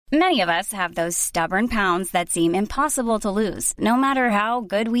Many of us have those stubborn pounds that seem impossible to lose, no matter how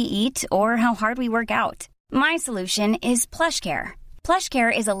good we eat or how hard we work out. My solution is PlushCare.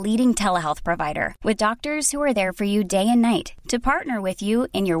 PlushCare is a leading telehealth provider with doctors who are there for you day and night to partner with you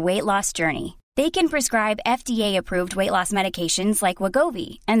in your weight loss journey. They can prescribe FDA-approved weight loss medications like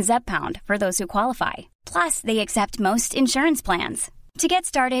Wegovy and Zepbound for those who qualify. Plus, they accept most insurance plans. To get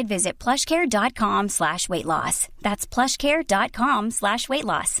started, visit plushcare.com/weightloss. That's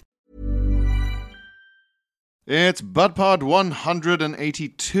plushcare.com/weightloss. It's BudPod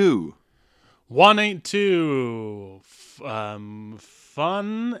 182. 182.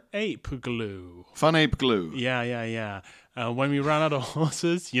 Fun ape glue. Fun ape glue. Yeah. When we run out of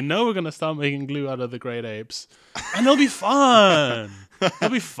horses, we're going to start making glue out of the great apes. And it'll be fun. It'll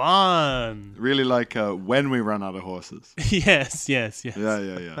be fun. Really like when we run out of horses. Yes. Yeah.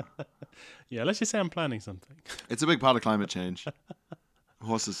 Yeah, let's just say I'm planning something. It's a big part of climate change.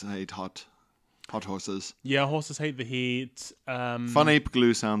 Horses hate hot horses. Yeah, horses hate the heat. Fun ape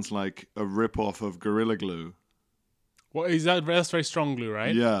glue sounds like a rip-off of Gorilla Glue. What is that? That's very strong glue,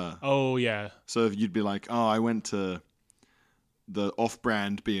 right? Yeah. Oh, yeah. So if you'd be like, I went to the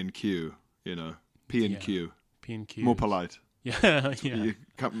off-brand B&Q, P&Q. P&Q. More polite. Yeah. You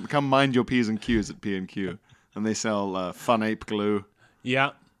come mind your P's and Q's at P&Q. And they sell fun ape glue.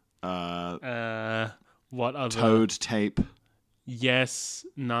 Yeah. What other? Toad tape. Yes,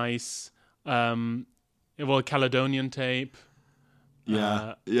 nice. Caledonian tape.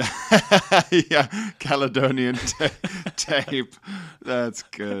 Yeah. Yeah, Caledonian tape. That's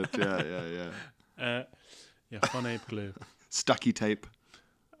good. Yeah. Fun ape glue. Stucky tape.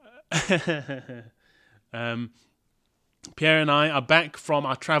 Pierre and I are back from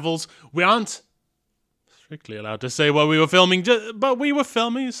our travels. We aren't strictly allowed to say what we were filming, but we were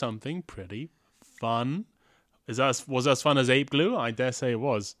filming something pretty fun. Was as fun as ape glue? I dare say it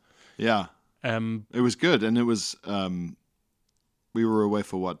was. Yeah. It was good, and it was. We were away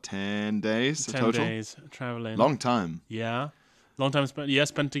for 10 days? 10 days traveling. Long time. Yeah. Long time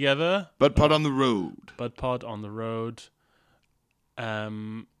spent together. BudPod on the road. BudPod on the road. I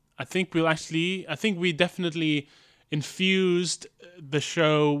think we definitely infused the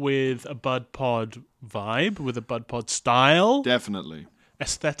show with a BudPod vibe, with a BudPod style. Definitely.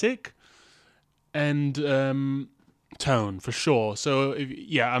 Aesthetic. And tone, for sure. So,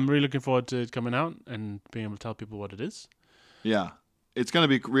 I'm really looking forward to it coming out and being able to tell people what it is. Yeah. It's going to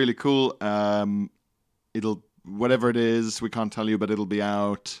be really cool. Whatever it is, we can't tell you, but it'll be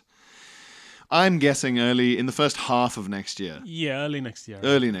out, I'm guessing, early in the first half of next year. Yeah, early next year.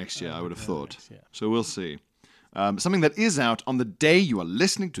 I would have thought. So we'll see. Something that is out on the day you are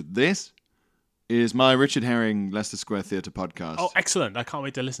listening to this is my Richard Herring Leicester Square Theatre podcast. Oh, excellent. I can't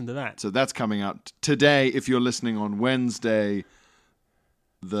wait to listen to that. So that's coming out today if you're listening on Wednesday.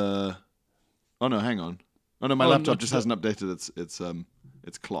 Oh, no, hang on. Oh, no, my laptop just hasn't updated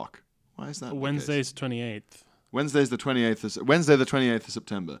its clock. Why is that? Wednesday's 28th. Wednesday the 28th of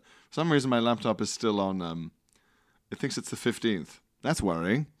September. For some reason, my laptop is still on. It thinks it's the 15th. That's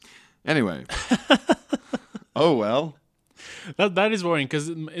worrying. Anyway. Oh well. That is worrying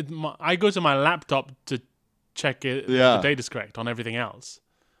because I go to my laptop to check it. The date is correct on everything else.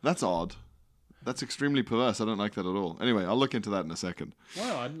 That's odd. That's extremely perverse. I don't like that at all. Anyway, I'll look into that in a second.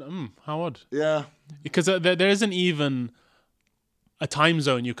 Wow, how odd. Yeah. Because there isn't even a time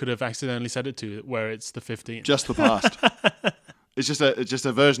zone you could have accidentally set it to where it's the 15th. Just the past. It's just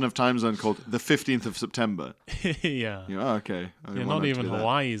a version of time zone called the 15th of September. Yeah. Okay. Not even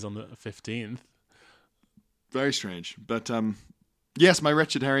Hawaii's on the 15th. Very strange. But yes, my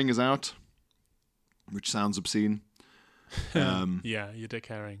Richard Herring is out, which sounds obscene. Yeah, your Dick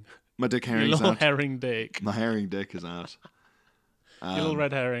Herring. My Dick Herring is out. Your little herring dick. My herring dick is out. Your little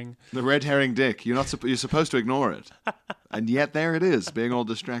red herring. The red herring dick. You're supposed to ignore it, and yet there it is, being all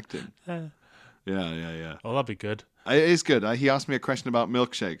distracting. Yeah. Oh, that'd be good. It is good. He asked me a question about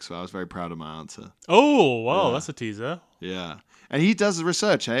milkshakes, so I was very proud of my answer. Oh, wow, that's a teaser. Yeah, and he does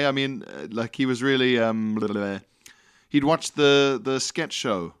research. I mean, he was really. He'd watched the sketch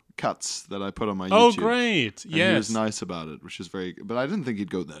show cuts that I put on my YouTube. Oh, great! And he was nice about it, which is very. But I didn't think he'd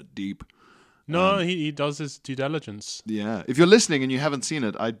go that deep. No, he does his due diligence. Yeah, if you're listening and you haven't seen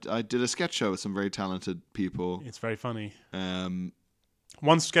it, I did a sketch show with some very talented people. It's very funny.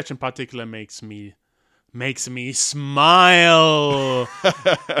 One sketch in particular makes me smile.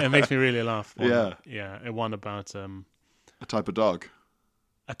 It makes me really laugh. Yeah. One about a type of dog.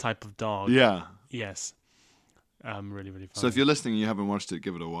 A type of dog. Yeah. Yes. Really, really funny. So if you're listening and you haven't watched it,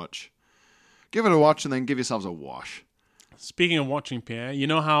 give it a watch. Give it a watch and then give yourselves a wash. Speaking of watching, Pierre, you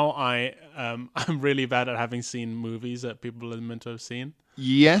know how I'm really bad at having seen movies that people are meant to have seen?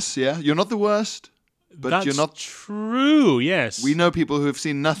 Yes, yeah. You're not the worst, but That's you're not. true. Yes, We know people who have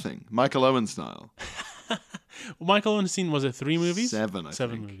seen nothing. Michael Owen style. Michael Owen's seen, was it 3 movies? 7, I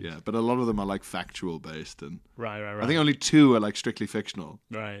Seven think. movies. Yeah, but a lot of them are like factual based, and Right. I think only 2 are like strictly fictional.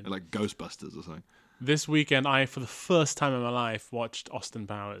 Right. They're like Ghostbusters or something. This weekend, I, for the first time in my life, watched Austin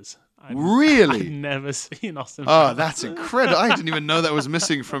Powers. I'd Really? never seen Austin Oh, Powers. that's incredible! I didn't even know that was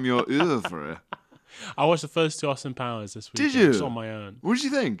missing from your oeuvre. I watched the first 2 Austin Powers this weekend. Did you? Just on my own. What did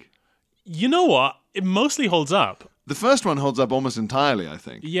you think? You know what? It mostly holds up. The first one holds up almost entirely, I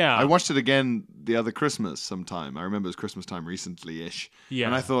think. Yeah. I watched it again the other Christmas sometime. I remember it was Christmas time recently-ish. Yeah.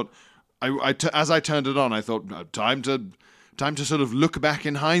 And I thought, as I turned it on, I thought, time to sort of look back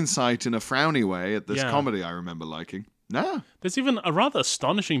in hindsight in a frowny way at this Yeah. comedy I remember liking. No. There's even a rather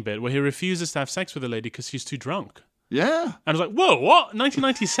astonishing bit where he refuses to have sex with a lady because she's too drunk. Yeah. And I was like, whoa, what?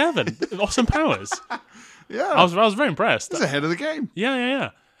 1997? Austin Powers. Yeah. I was very impressed. He's ahead of the game. Yeah.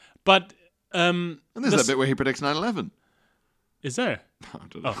 But, And there's that bit where he predicts 9/11. is there? I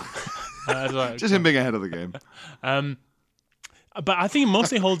don't know. I was like, Just him being ahead of the game. But I think it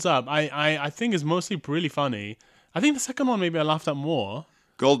mostly holds up. I think it's mostly really funny. I think the second one maybe I laughed at more.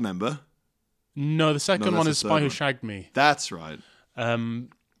 Goldmember. No, the second that's one the is third Spy Who one. Shagged Me, That's right.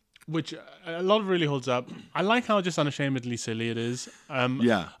 which a lot of really holds up. I like how just unashamedly silly it is.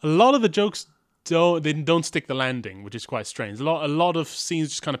 Yeah. A lot of the jokes don't stick the landing, which is quite strange. A lot of scenes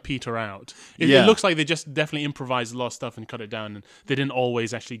just kind of peter out. It looks like they just definitely improvised a lot of stuff and cut it down, and they didn't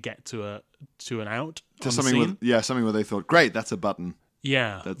always actually get to an out. To on something the scene. with something where they thought, great, that's a button.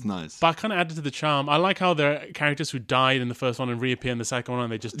 Yeah. That's nice. But kind of added to the charm. I like how there are characters who died in the first one and reappear in the second one,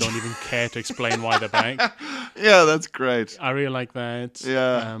 and they just don't even care to explain why they're back. Yeah, that's great. I really like that.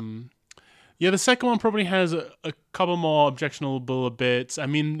 Yeah. The second one probably has a couple more objectionable bits. I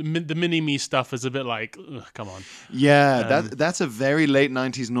mean, the mini-me stuff is a bit like, ugh, come on. Yeah, that's a very late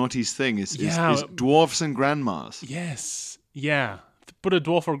 90s noughties thing, is dwarfs and grandmas. Yes. Yeah. Put a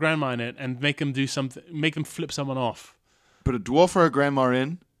dwarf or a grandma in it and make them do something, make them flip someone off. Put a dwarf or a grandma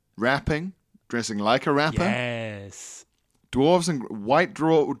in, rapping, dressing like a rapper. Yes. Dwarves and white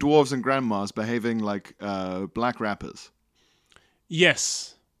dwarves and grandmas behaving like black rappers.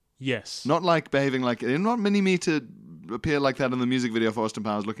 Yes. Not like behaving like... Not Mini-Me to appear like that in the music video for Austin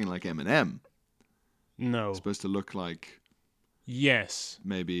Powers looking like Eminem. No. It's supposed to look like Yes.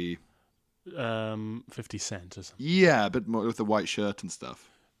 maybe... 50 Cent or something. Yeah, a bit more with the white shirt and stuff.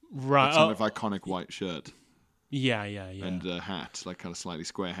 Right. Some sort of iconic white shirt. Yeah. And a hat, like kind of slightly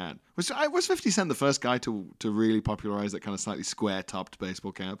square hat. Was 50 Cent the first guy to really popularize that kind of slightly square-topped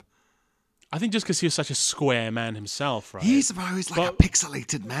baseball cap? I think just because he was such a square man himself, right? He's like a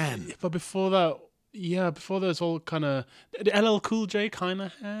pixelated man. But before that, before that, it's all kind of... Did LL Cool J kind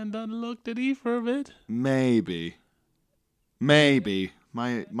of had that look, did he, for a bit? Maybe.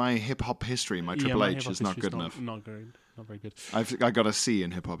 My hip-hop history, my Triple H is not good enough. Not good. Not very good. I got a C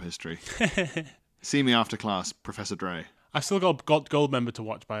in hip-hop history. See me after class, Professor Dre. I've still got Goldmember to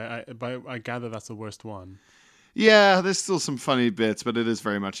watch, but I gather that's the worst one. Yeah, there's still some funny bits, but it is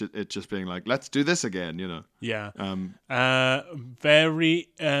very much it just being like, let's do this again, you know. Yeah. Very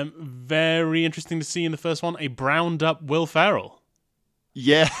interesting to see in the first one, a browned up Will Ferrell.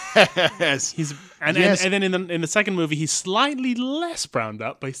 Yes. And then in the second movie, he's slightly less browned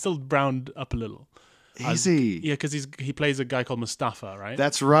up, but he's still browned up a little. Is he? Yeah, because he plays a guy called Mustafa, right?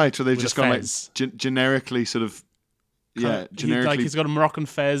 That's right. So they've With just a gone like fez. generically sort of... generically... He's got a Moroccan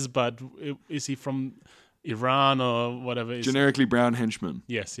fez, but is he from Iran or whatever? Generically brown henchman.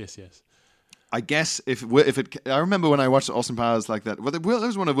 Yes. I guess if it... I remember when I watched Austin Powers like that. Well, it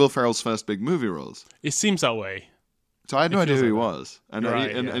was one of Will Ferrell's first big movie roles. It seems that way. So I had no It idea feels who he like that. was. And,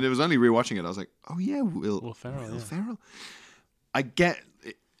 Right, and it was only rewatching it. I was like, oh yeah, Will Ferrell, Will yeah. Ferrell. I get...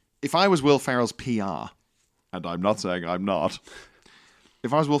 If I was Will Ferrell's PR, and I'm not saying I'm not,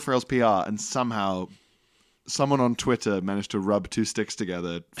 if I was Will Ferrell's PR and somehow someone on Twitter managed to rub two sticks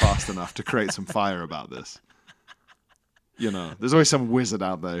together fast enough to create some fire about this, you know, there's always some wizard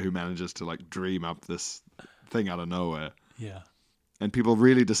out there who manages to like dream up this thing out of nowhere. Yeah. And people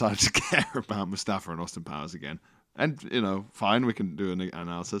really decided to care about Mustafa and Austin Powers again. And, you know, fine, we can do an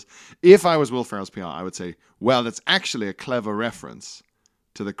analysis. If I was Will Ferrell's PR, I would say, well, that's actually a clever reference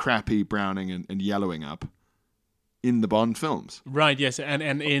to the crappy browning and yellowing up in the Bond films. Right, yes. And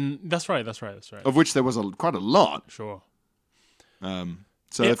in... That's right. Of which there was quite a lot. Sure.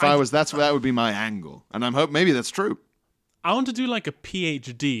 So if I was... that would be my angle. And I'm hoping maybe that's true. I want to do like a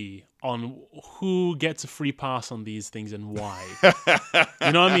PhD on who gets a free pass on these things and why.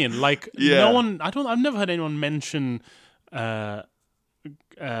 You know what I mean? Like, Yeah. I've never heard anyone mention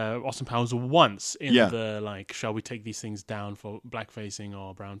Austin Powers once in Yeah. the like, shall we take these things down for black facing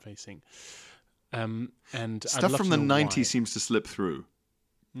or brown facing? And I'd Stuff love from to the know 90s why. seems to slip through.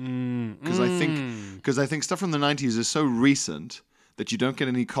 Because I think stuff from the 90s is so recent that you don't get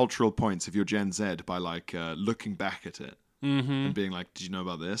any cultural points if you're Gen Z by like looking back at it and being like, did you know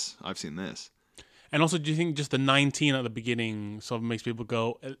about this? I've seen this. And also, do you think just the 19 at the beginning sort of makes people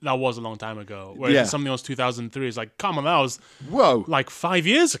go, that was a long time ago? Whereas if something was 2003, it's like, come on, that was Whoa. like 5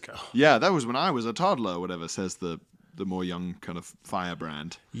 years ago. Yeah, that was when I was a toddler or whatever, says the more young kind of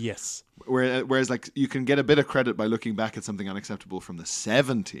firebrand. Yes. Whereas like you can get a bit of credit by looking back at something unacceptable from the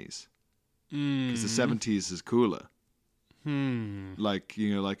 70s. Because the 70s is cooler. Like,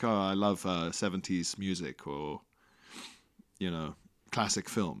 you know, like, oh, I love 70s music or, you know, classic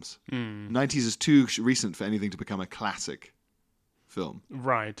films. 90s is too recent for anything to become a classic film.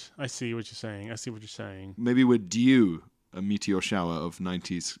 Right. I see what you're saying. Maybe we're due a meteor shower of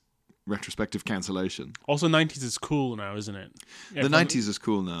 90s retrospective cancellation. Also, 90s is cool now, isn't it? The 90s is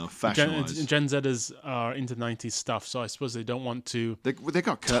cool now, fashion-wise. Gen Zers are into 90s stuff, so I suppose they don't want to They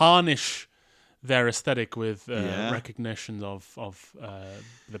got tarnish their aesthetic with Yeah. recognition of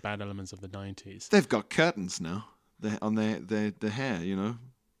the bad elements of the 90s. They've got curtains now on their hair, you know,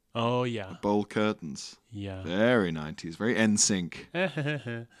 Oh, yeah. bowl curtains. Yeah. Very 90s, very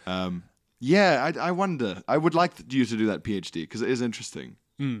NSYNC. Yeah, I wonder. I would like you to do that PhD because it is interesting.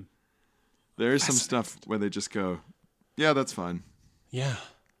 There is some stuff where they just go, yeah, that's fine. Yeah.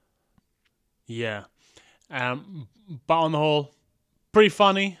 Yeah. But on the whole, pretty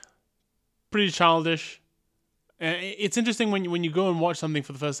funny, pretty childish. It's interesting when you go and watch something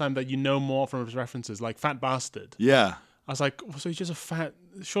for the first time that you know more from its references, like Fat Bastard. Yeah. I was like, so he's just a fat...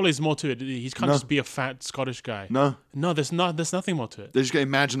 Surely there's more to it. He can't No. just be a fat Scottish guy. No. No, there's nothing more to it. They just go,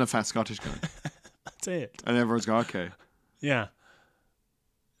 imagine a fat Scottish guy. That's it. And everyone's go, okay. Yeah.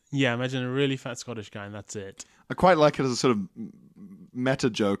 Yeah, imagine a really fat Scottish guy and that's it. I quite like it as a sort of meta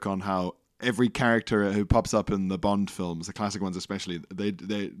joke on how every character who pops up in the Bond films, the classic ones especially,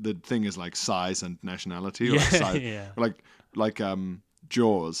 the thing is like size and nationality. Or Yeah, size, yeah. Like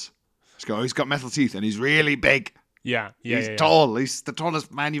Jaws. Just go, oh, he's got metal teeth and he's really big. Yeah. He's tall. He's the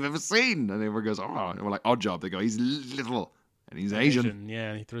tallest man you've ever seen. And everyone goes, oh, or like Odd Job. They go, he's little and he's Asian.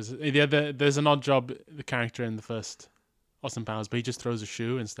 Yeah, he throws... there's an Odd Job, the character in the first Austin Powers, but he just throws a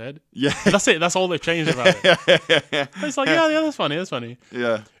shoe instead. Yeah. That's it. That's all they've changed about it. It's like, yeah, that's funny.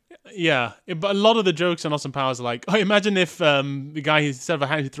 Yeah. Yeah, but a lot of the jokes on Austin Powers are like, oh, imagine if the guy instead of a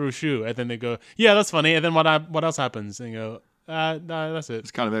hat he threw a shoe, and then they go, yeah, that's funny, and then what else happens? And you go, no, that's it.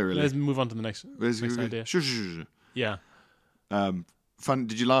 It's kind of it, really. Let's move on to the next idea. Sure. Yeah, Fun.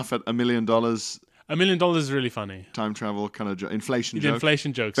 Did you laugh at $1 million $1 million is really funny. time travel kind of inflation The joke?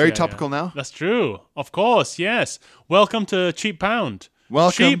 inflation jokes, Very yeah, topical yeah. now. That's true, of course. Yes, welcome to Cheap Pound.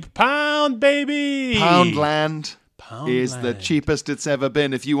 Welcome. Cheap Pound, baby. Poundland Poundland is the cheapest it's ever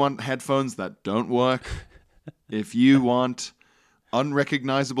been. If you want headphones that don't work, if you want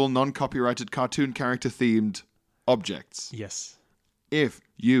unrecognizable, non-copyrighted cartoon character themed objects, Yes. if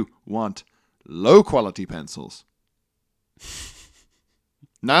you want low quality pencils,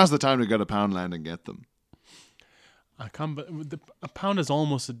 now's the time to go to Poundland and get them. I can't. But a pound is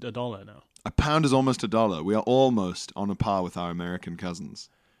almost $1 now. A pound is almost $1. We are almost on a par with our American cousins,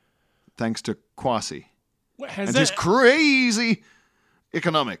 thanks to Kwasi and his crazy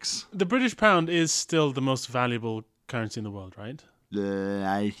economics. The British pound is still the most valuable currency in the world, right?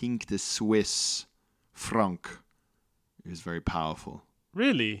 I think the Swiss franc is very powerful.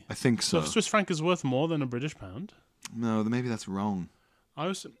 Really? I think so. So Swiss franc is worth more than a British pound? No, maybe that's wrong. I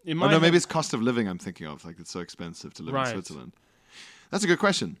was in Oh, my no, maybe it's cost of living I'm thinking of. Like, it's so expensive to live Right. in Switzerland. That's a good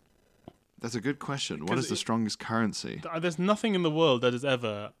question. What is the Because strongest currency? there's nothing in the world that has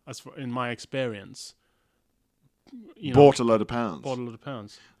ever, as far, in my experience, Bought a load of pounds. bought a lot of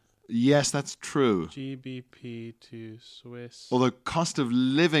pounds. Yes, that's true. GBP to Swiss. Although cost of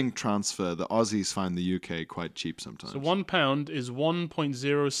living transfer, the Aussies find the UK quite cheap sometimes. So £1 is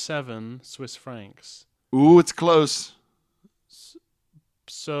 1.07 Swiss francs. Ooh, it's close.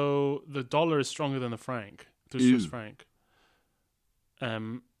 So the dollar is stronger than the franc, the Ew. Swiss franc.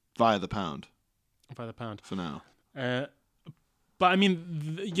 Via the pound, By the pound. for now. But I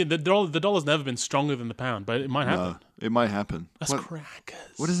mean, the dollar's never been stronger than the pound, but it might happen. No, it might happen. That's What, crackers.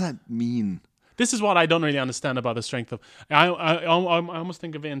 what does that mean? This is what I don't really understand about the strength of. I almost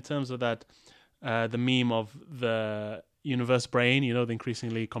think of it in terms of that the meme of the universe brain, the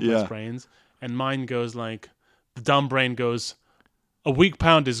increasingly complex Yeah. brains, and mine goes like the dumb brain goes, a weak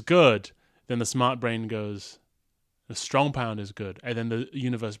pound is good. Then the smart brain goes, a strong pound is good, and then the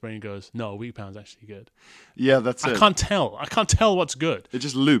universe brain goes, no, a weak pound's actually good. Yeah, that's I it. can't tell what's good. It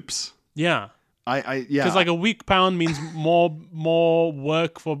just loops. Yeah. Yeah. Because like a weak pound means more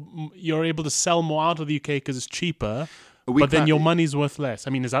work you're able to sell more out of the UK because it's cheaper, but then your money's worth less. I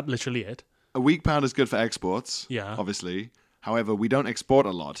mean, is that literally it? A weak pound is good for exports. Yeah. Obviously. However, we don't export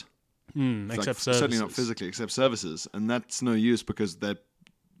a lot. Except services. Certainly not physically, except services, and that's no use because they're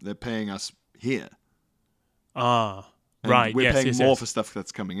paying us here. Ah, And right. We're yes, paying more for stuff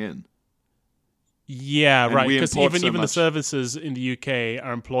that's coming in. Yeah, And right. we Because import so even the much. services in the UK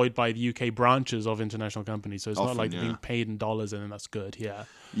are employed by the UK branches of international companies, so it's not Often, like they're yeah. being paid in dollars, and then that's good. Yeah.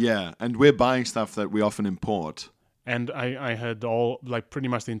 Yeah, and we're buying stuff that we often import. And I heard pretty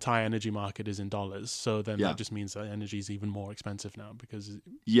much the entire energy market is in dollars. So then that just means that energy is even more expensive now because of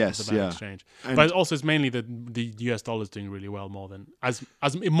the bad exchange. And but also it's mainly the US dollar is doing really well more than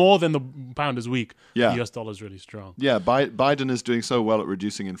the pound is weak. Yeah. The US dollar is really strong. Yeah, Biden is doing so well at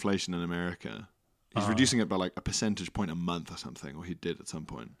reducing inflation in America. He's reducing it by like a percentage point a month or something, or he did at some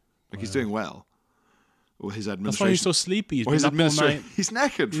point. Like he's doing well. Or his administration. That's why he's so sleepy. He's or his been up all administration. night. He's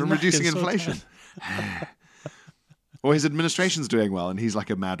knackered from knackered, reducing so inflation. Or his administration's doing well, and he's like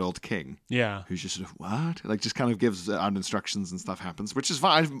a mad old king. Yeah. Who's just sort of, what? Like, just kind of gives out instructions and stuff happens, which is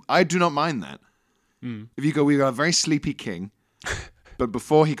fine. I do not mind that. If you go, we got a very sleepy king, but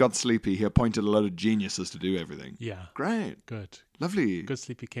before he got sleepy, he appointed a lot of geniuses to do everything. Yeah. Great. Good. Lovely. Good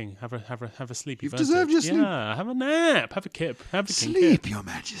sleepy king. Have a sleepy. You've versus. deserved your sleep. Yeah. Have a nap. Have a kip. Have a king Sleep, kip. your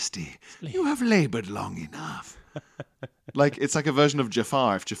majesty. You have labored long enough. Like, it's like a version of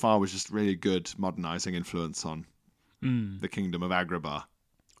Jafar, if Jafar was just really good modernizing influence on the kingdom of Agrabah.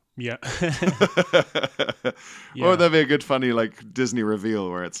 Yeah. Or would that be a good, funny, like, Disney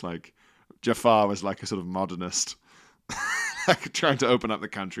reveal where it's like Jafar was like a sort of modernist, like trying to open up the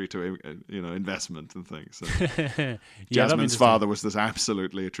country to, investment and things. So Jasmine's father was this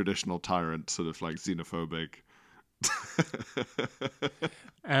absolutely traditional tyrant, sort of like xenophobic.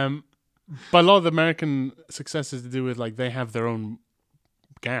 But a lot of the American success is to do with like they have their own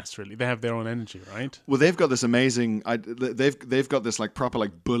gas. Really, they have their own energy, right? Well, they've got this amazing. They've got this like proper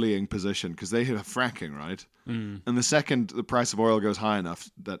like bullying position because they have fracking, right? And the second the price of oil goes high enough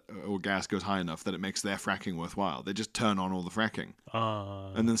or gas goes high enough that it makes their fracking worthwhile, they just turn on all the fracking.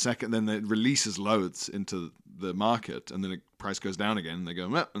 And then it releases loads into the market, and then the price goes down again, and they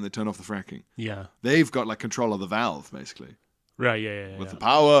go and they turn off the fracking. Yeah. They've got like control of the valve basically. Right. Yeah. With the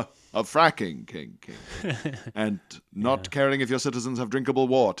power of fracking, king, and not caring if your citizens have drinkable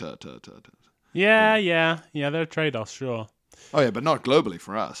water. Yeah. There are trade-offs, sure. Oh yeah, but not globally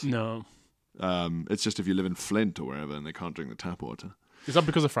for us. No. It's just if you live in Flint or wherever and they can't drink the tap water. Is that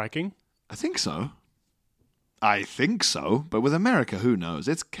because of fracking? I think so. But with America, who knows?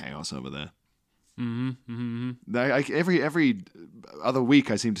 It's chaos over there. Every other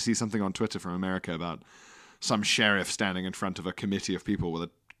week, I seem to see something on Twitter from America about some sheriff standing in front of a committee of people with a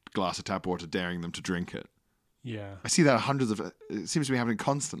glass of tap water, daring them to drink it. Yeah. I see that it seems to be happening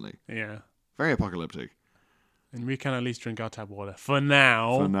constantly. Yeah. Very apocalyptic. And we can at least drink our tap water for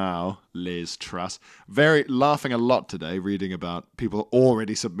now. For now, Liz Truss. Very laughing a lot today, reading about people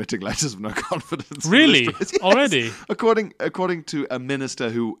already submitting letters of no confidence. Really? Yes. Already? According to a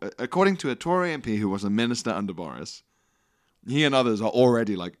minister according to a Tory MP who was a minister under Boris, he and others are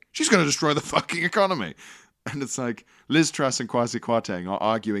already like, she's going to destroy the fucking economy. And it's like Liz Truss and Kwasi Kwarteng are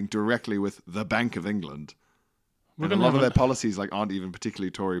arguing directly with the Bank of England. And a lot of their policies aren't even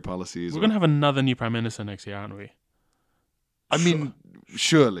particularly Tory policies. We're going to have another new Prime Minister next year, aren't we? I mean,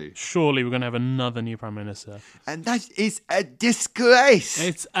 surely. Surely we're going to have another new Prime Minister. And that is a disgrace.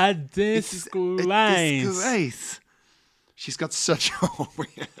 It's a disgrace. Disgrace. She's got such a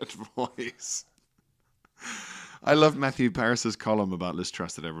weird voice. I love Matthew Paris's column about Liz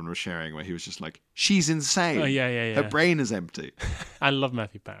Truss that everyone was sharing, where he was just like, she's insane. Oh, yeah. Her brain is empty. I love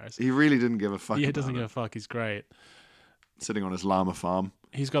Matthew Paris. He really didn't give a fuck He about doesn't it. give a fuck. He's great. Sitting on his llama farm.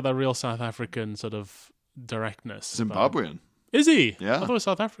 He's got that real South African sort of directness. Zimbabwean. Is he? Yeah. I thought it was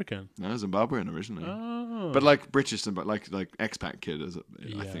South African. No, Zimbabwean originally. Oh. But like British, like expat kid,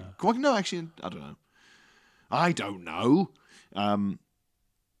 I think. Well, no, actually, I don't know.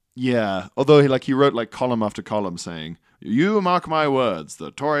 Yeah, although he wrote column after column saying, "You mark my words, the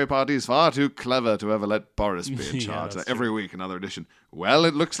Tory party is far too clever to ever let Boris be in charge." Every week, another edition. Well,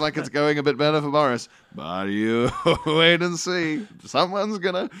 it looks like it's going a bit better for Boris, but you wait and see. Someone's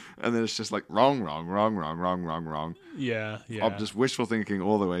gonna, and then it's just like wrong. Yeah. Just wishful thinking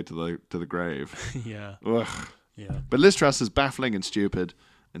all the way to the grave. Yeah. Ugh. Yeah. But Liz Truss is baffling and stupid,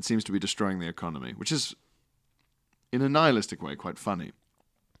 and seems to be destroying the economy, which is, in a nihilistic way, quite funny.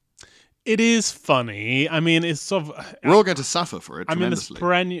 It is funny. I mean, it's sort of. We're all going to suffer for it I mean, this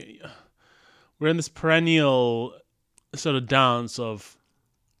tremendously. we're in this perennial sort of dance of,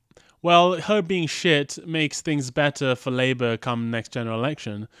 well, her being shit makes things better for Labour come next general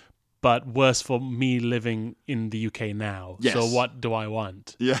election, but worse for me living in the UK now. Yes. So what do I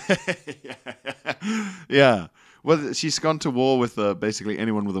want? Yeah. Yeah. Well, she's gone to war with basically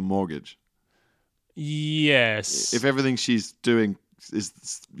anyone with a mortgage. Yes. If everything she's doing is,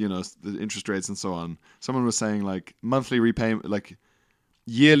 the interest rates and so on, someone was saying like monthly repayment, like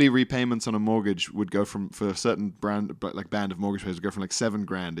yearly repayments on a mortgage would go for a certain band of mortgage payers would go from like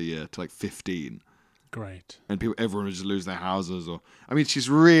 $7,000 a year to like 15. Great. And everyone would just lose their houses. She's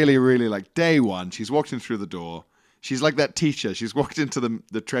really, really like day one. She's walked in through the door. She's like that teacher. She's walked into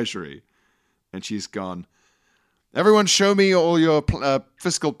the treasury, and she's gone, "Everyone, show me all your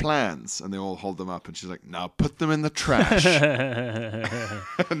fiscal plans." And they all hold them up, and she's like, "Now put them in the trash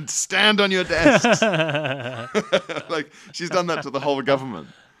and stand on your desks." Like she's done that to the whole government.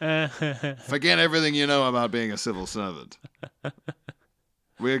 Forget everything you know about being a civil servant.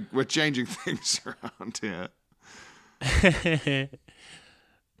 We're changing things around here.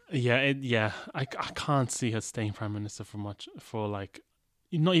 I can't see her staying prime minister for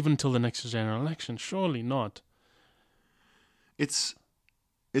not even until the next general election. Surely not. It's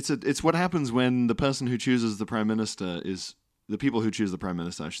what happens when the person who chooses the prime minister is the people who choose the prime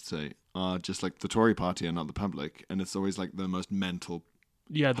minister, I should say, are just like the Tory party and not the public, and it's always like the most mental.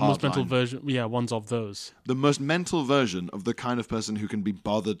 Yeah, the most mental version. Yeah, one's of those. The most mental version of the kind of person who can be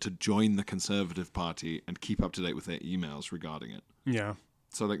bothered to join the Conservative Party and keep up to date with their emails regarding it. Yeah.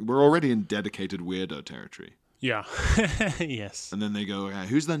 So like we're already in dedicated weirdo territory. Yeah. Yes. And then they go, okay,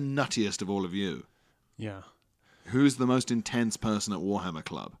 who's the nuttiest of all of you? Yeah. Who's the most intense person at Warhammer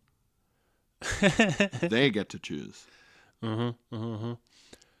Club? They get to choose.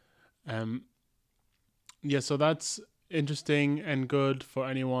 Yeah, so that's interesting and good for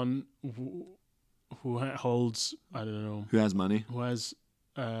anyone who holds, I don't know, Who has money? who has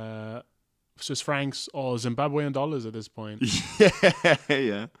Swiss francs or Zimbabwean dollars at this point.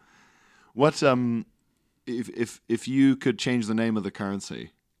 Yeah. What if you could change the name of the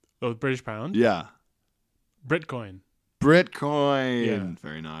currency? Oh, the British pound? Yeah. Britcoin. Britcoin. Yeah.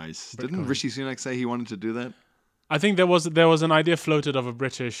 Very nice. Britcoin. Didn't Rishi Sunak say he wanted to do that? I think there was an idea floated of a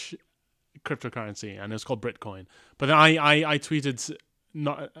British cryptocurrency, and it's called Britcoin. But then I tweeted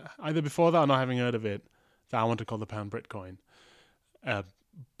not either before that or not having heard of it that I want to call the pound Britcoin.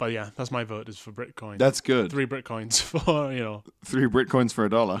 But yeah, that's my vote is for Britcoin. That's good. 3 Britcoins for 3 Britcoins for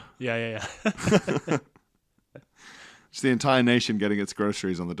 $1. Yeah. It's the entire nation getting its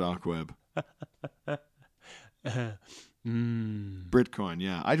groceries on the dark web. Britcoin,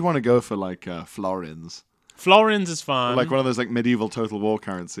 yeah. I'd want to go for like florins. Florins is fun. Like one of those like medieval total war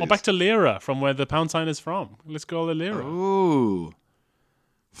currencies. Or back to lira, from where the pound sign is from. Let's go the lira. Ooh.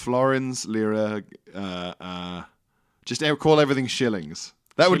 Florins, lira, just call everything shillings.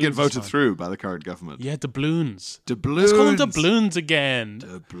 That would get Shillings is voted fine. through by the current government. Yeah, doubloons. Doubloons. Let's call them doubloons again.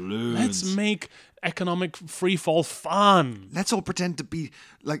 Doubloons. Let's make economic freefall fun. Let's all pretend to be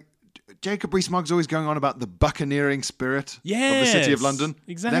like Jacob Rees-Mogg's always going on about the buccaneering spirit of the city of Yes, London.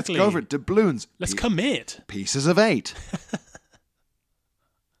 exactly. Let's go for it. Doubloons. Let's commit. Pieces of 8.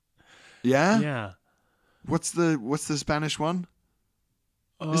 Yeah? Yeah. What's the Spanish one?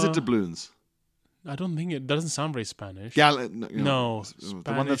 Is it doubloons? I don't think it doesn't sound very Spanish. No,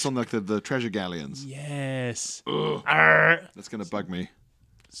 the one that's Spanish. on like the treasure galleons. Yes. That's gonna bug me.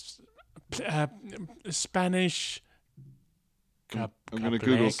 Spanish. I'm gonna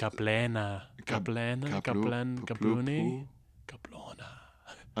Google Caplena. Caploni. Caplona.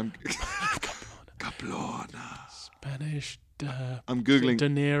 I'm Caplona. Spanish. I'm googling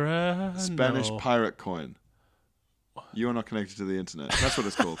Dinera. Spanish No. pirate coin. You are not connected to the internet. That's what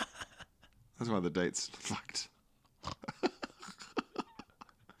it's called. That's why the date's fucked.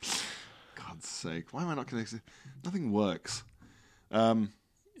 God's sake. Why am I not connected? Nothing works. Yeah,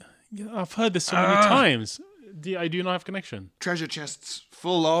 I've heard this so many times. I do not have connection. Treasure chests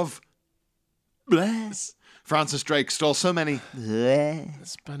full of... Bless. Francis Drake stole so many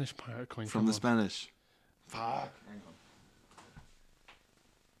Spanish pirate coin. from come the on. Spanish. Fuck. Hang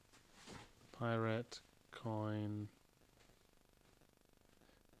on. Pirate coin.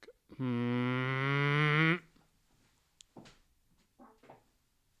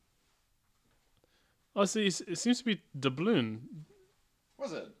 Oh, see, it seems to be doubloon,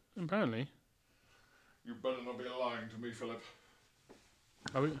 Was it? apparently. You better not be lying to me, Philip.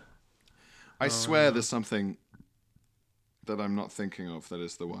 Are we? I swear there's something that I'm not thinking of that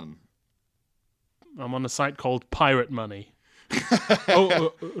is the one. I'm on a site called Pirate Money.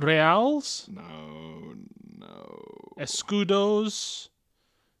 Reals, No. escudos,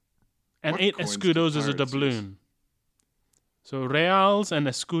 and What 8 coins do escudos is a pirates use? doubloon. So reals and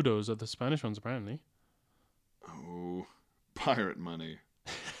escudos are the Spanish ones, apparently. Oh, pirate money.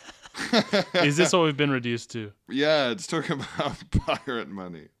 Is this what we've been reduced to? Yeah, it's talking about pirate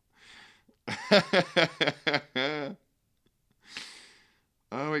money.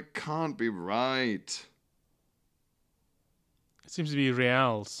 Oh, it can't be right. It seems to be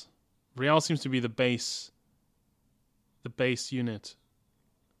reals. Real seems to be the base. The base unit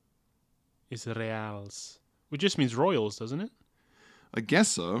is reals, which just means royals, doesn't it? I guess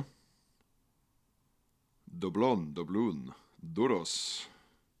so. Doblon, duros.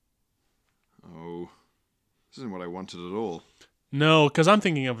 Oh, this isn't what I wanted at all. No, because I'm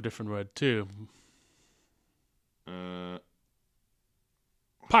thinking of a different word too.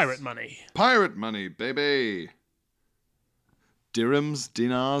 Pirate money. Pirate money, baby. Dirhams,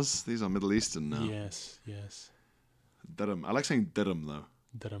 dinars. These are Middle Eastern now. Yes. Dirham. I like saying dirham though.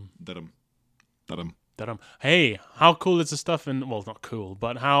 Dirham. Dirham. Hey, how cool is the stuff in? Well, not cool,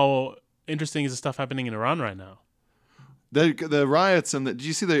 but how interesting is the stuff happening in Iran right now? The riots and did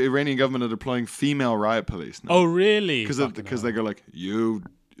you see the Iranian government are deploying female riot police now? Oh, really? Because they go like, you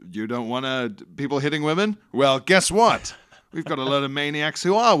don't want people hitting women? Well, guess what? We've got a lot of maniacs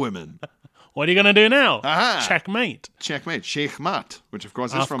who are women. What are you gonna do now? Aha. Checkmate. Sheikh Mat, which of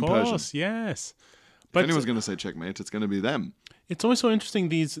course is from Persian. Of course, yes. If But anyone's going to say checkmate, it's going to be them. it's always so interesting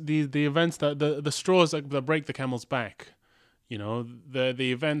the events that the straws that break the camel's back. You know,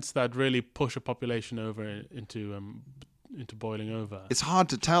 the events that really push a population over into boiling over. It's hard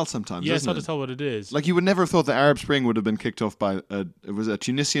to tell sometimes. Yeah, it's isn't hard it? to tell what it is. Like you would never have thought the Arab Spring would have been kicked off by it was a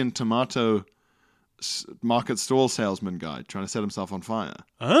Tunisian tomato market stall salesman guy trying to set himself on fire.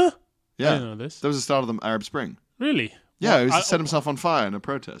 Huh? Yeah, I didn't know this. That was the start of the Arab Spring. Really? Yeah, he Well, was to set himself on fire in a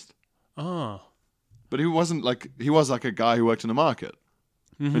protest. Ah. But he was like a guy who worked in a market.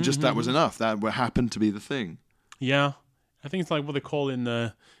 And just that was enough. That happened to be the thing. Yeah, I think it's like what they call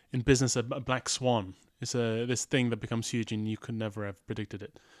in business a black swan. It's this thing that becomes huge and you could never have predicted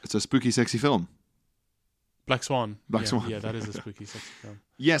it. It's a spooky, sexy film. Black Swan. Black Swan. Yeah, that is a spooky sexy film.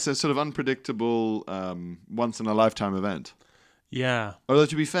 Yes, a sort of unpredictable, once in a lifetime event. Yeah. Although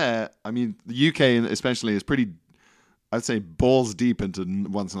to be fair, I mean the UK especially is pretty, I'd say, balls deep into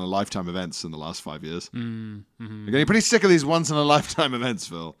once in a lifetime events in the last 5 years. Mm-hmm. You're getting pretty sick of these once in a lifetime events,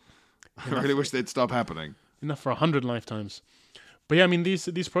 Phil. I really wish they'd stop happening. Enough for 100 lifetimes. But yeah, I mean these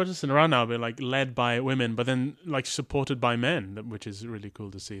protests in Iran now are like led by women, but then like supported by men, which is really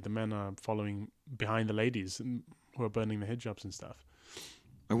cool to see. The men are following behind the ladies who are burning the hijabs and stuff.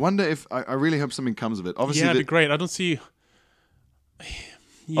 I wonder if I really hope something comes of it. Obviously, Yeah, it'd be great. I don't see.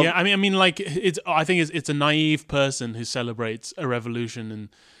 Yeah, I mean, like it's. I think it's a naive person who celebrates a revolution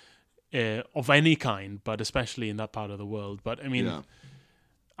and of any kind, but especially in that part of the world. But I mean, yeah.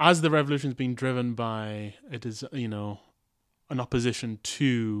 as the revolution's being driven by it is, you know, an opposition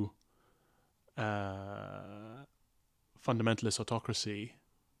to fundamentalist autocracy.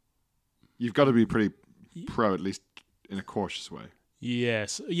 You've got to be pretty pro, at least in a cautious way.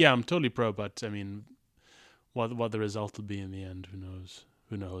 Yes, yeah, I'm totally pro, but I mean, what the result will be in the end, who knows?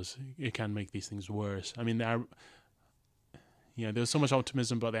 Who knows? It can make these things worse. I mean, there was so much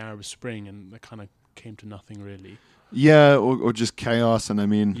optimism about the Arab Spring, and that kind of came to nothing really. Yeah, or just chaos, and I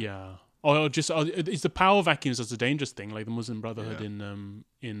mean... Yeah. Or just it's the power vacuums that's a dangerous thing, like the Muslim Brotherhood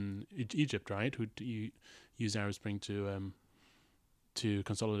in Egypt, right? Who used Arab Spring to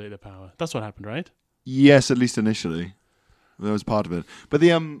consolidate their power. That's what happened, right? Yes, at least initially. That was part of it. But the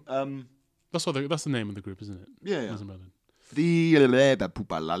that's the name of the group, isn't it? Yeah. Muslim Brotherhood.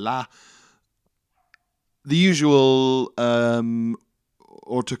 The usual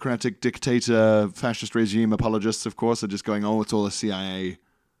autocratic dictator fascist regime apologists, of course, are just going, oh, it's all the CIA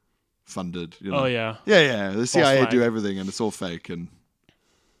funded. You know? Oh yeah. Yeah. The CIA flag. do everything, and it's all fake. And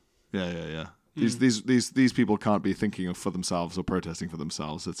yeah. These people can't be thinking for themselves or protesting for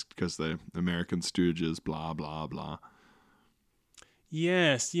themselves. It's because they're American stooges. Blah blah blah.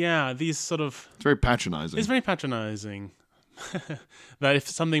 Yes. Yeah. These sort of. It's very patronizing. It's very patronizing. That if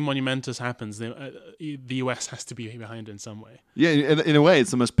something monumentous happens, the US has to be behind it in some way. Yeah, in a way, it's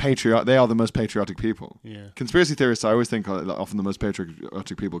the most patriotic. They are the most patriotic people. Yeah. Conspiracy theorists, I always think, are often the most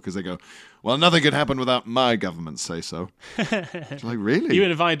patriotic people because they go, "Well, nothing could happen without my government say so." It's like, really? Even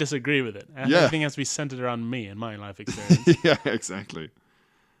if I disagree with it, Yeah. everything has to be centered around me and my life experience. Yeah, exactly.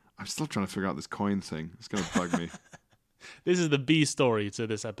 I'm still trying to figure out this coin thing. It's going to bug me. This is the B story to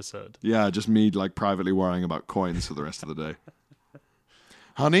this episode. Yeah, just me like privately worrying about coins for the rest of the day.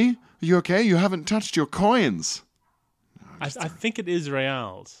 Honey, are you okay? You haven't touched your coins. I think it is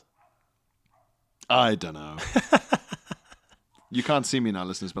reals. I don't know. You can't see me now,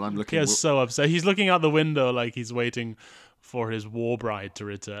 listeners, but I'm looking. Pierre's so upset. He's looking out the window like he's waiting for his war bride to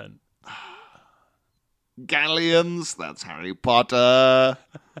return. Galleons, that's Harry Potter.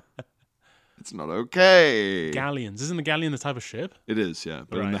 It's not okay. Galleons. Isn't a galleon the type of ship? It is, yeah.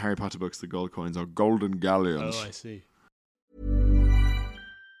 But in the Harry Potter books, the gold coins are golden galleons. Oh, I see.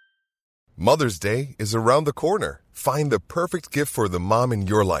 Mother's Day is around the corner. Find the perfect gift for the mom in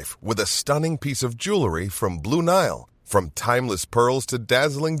your life with a stunning piece of jewelry from Blue Nile. From timeless pearls to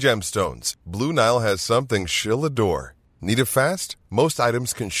dazzling gemstones, Blue Nile has something she'll adore. Need it fast? Most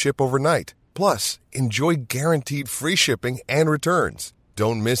items can ship overnight. Plus, enjoy guaranteed free shipping and returns.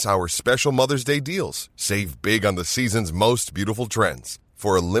 Don't miss our special Mother's Day deals. Save big on the season's most beautiful trends.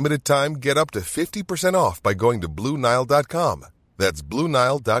 For a limited time, get up to 50% off by going to BlueNile.com. That's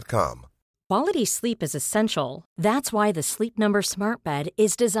BlueNile.com. Quality sleep is essential. That's why the Sleep Number Smart Bed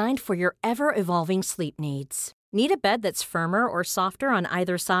is designed for your ever-evolving sleep needs. Need a bed that's firmer or softer on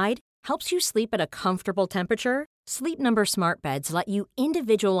either side? Helps you sleep at a comfortable temperature? Sleep Number Smart Beds let you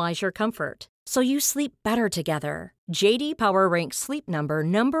individualize your comfort, so you sleep better together. J.D. Power ranks Sleep Number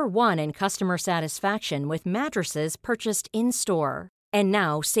number 1 in customer satisfaction with mattresses purchased in-store. And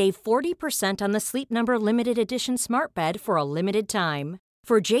now, save 40% on the Sleep Number Limited Edition Smart Bed for a limited time.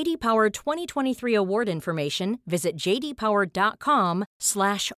 For J.D. Power 2023 award information, visit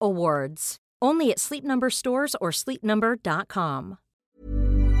jdpower.com/awards. Only at Sleep Number stores or sleepnumber.com.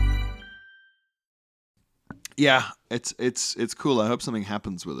 Yeah, it's cool. I hope something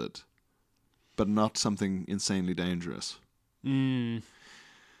happens with it, but not something insanely dangerous. Mm.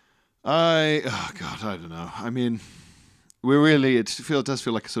 I don't know. I mean, it does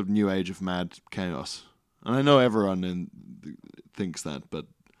feel like a sort of new age of mad chaos, and I know everyone thinks that, but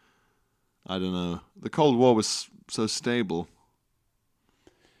I don't know. The Cold War was so stable.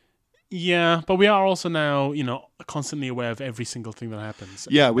 Yeah, but we are also now, constantly aware of every single thing that happens.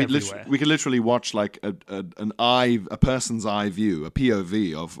 Yeah, we everywhere. could literally watch like a person's eye view, a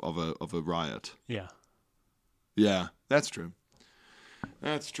POV of a riot. Yeah. Yeah, that's true.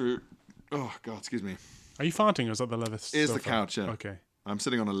 That's true. Oh God, excuse me. Are you farting, or is that the leather sofa? It's the couch. Yeah. Okay. I'm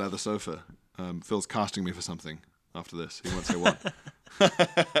sitting on a leather sofa. Phil's casting me for something after this. He won't say what.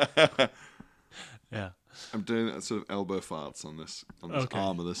 Yeah. I'm doing sort of elbow farts on this Okay.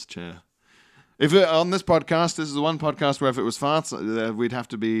 arm of this chair. On this podcast, this is the one podcast where if it was farts,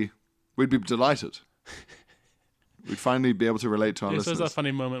 we'd be delighted. We'd finally be able to relate to our There's listeners. that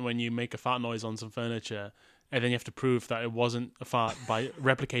funny moment when you make a fart noise on some furniture, and then you have to prove that it wasn't a fart by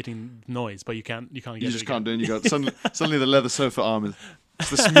replicating noise, but you can't get it. You just again. can't do it. And you go suddenly the leather sofa arm is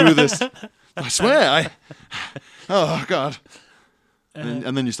the smoothest. I swear, oh God.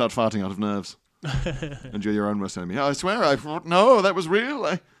 And then you start farting out of nerves. And you're your own worst enemy. I swear, no, that was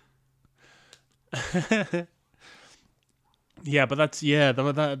real. Yeah, but that's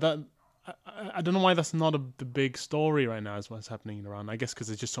that. I don't know why that's not the big story right now. Is what's happening in Iran. I guess because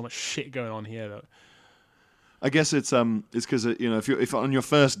there's just so much shit going on here. That I guess it's because if on your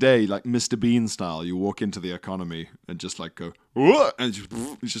first day, like Mr. Bean style, you walk into the economy and just like go, "Whoa," and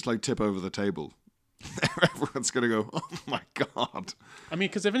just like tip over the table. Everyone's gonna go, oh my God. I mean,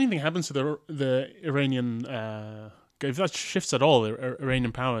 because if anything happens to the Iranian, if that shifts at all,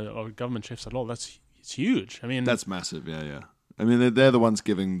 Iranian power or government shifts at all, it's huge. I mean, That's massive. Yeah. I mean, they're the ones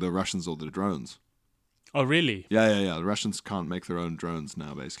giving the Russians all the drones. Oh, really? Yeah. The Russians can't make their own drones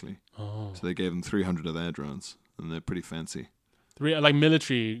now, basically. Oh. So they gave them 300 of their drones, and they're pretty fancy. Like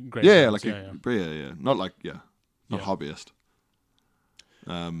military grade. Yeah, drones, yeah. Not like not hobbyist.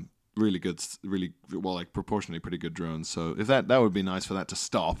 Really good, like proportionally pretty good drones. So if that would be nice for that to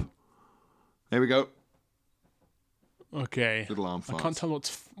stop. There we go. Okay. Little arm farts. I can't tell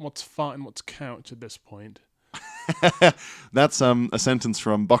what's fart and what's couch at this point. That's a sentence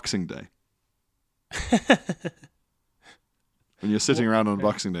from Boxing Day. When you're sitting around on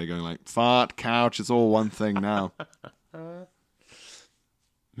Boxing Day going like, fart, couch, it's all one thing now. Have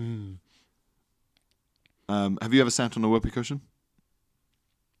you ever sat on a whoopee cushion?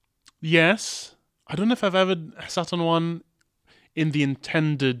 Yes. I don't know if I've ever sat on one in the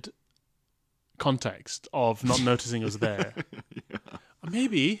intended context of not noticing it was there.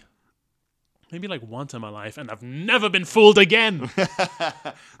 Maybe like once in my life, and I've never been fooled again.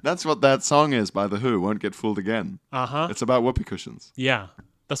 That's what that song is by The Who, Won't Get Fooled Again. Uh-huh. It's about whoopee cushions. Yeah.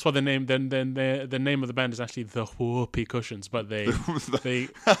 That's why the name the name of the band is actually The Whoopee Cushions, but they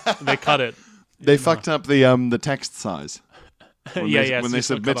cut it. They fucked up the text size. When so they it's not cut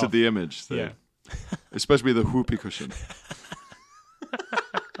submitted off. the image. Yeah. It's supposed to be the whoopee cushion.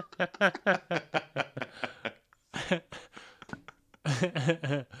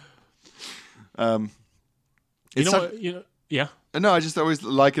 Yeah. No, I just always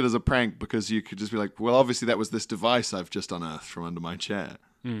like it as a prank because you could just be like, well, obviously that was this device I've just unearthed from under my chair.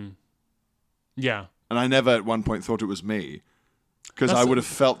 Yeah. And I never at one point thought it was me because I would have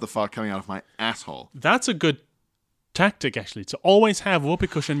felt the fart coming out of my asshole. That's a good tactic, actually, to always have whoopee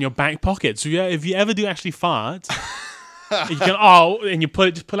cushion in your back pocket. So yeah, if you ever do actually fart, you can and you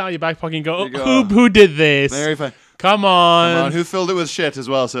just pull out your back pocket and go, who did this? Very fine. Come on. Come on, who filled it with shit as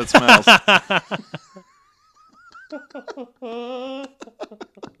well so it smells?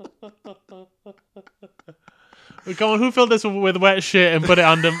 Come on, who filled this with wet shit and put it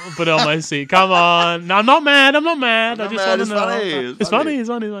on my seat? Come on. No, I'm not mad. I just want to know. It's funny.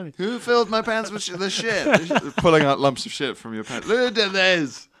 Who filled my pants with the shit? Pulling out lumps of shit from your pants. Who did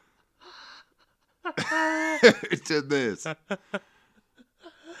this? Who did this?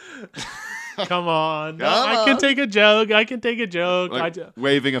 Come on. I can take a joke. Like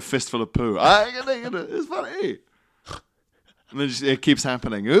waving a fistful of poo. I can take it. It's funny. And then it keeps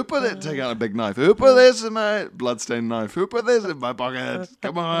happening. Who put it? Take out a big knife. Who put this in my bloodstained knife? Who put this in my pocket?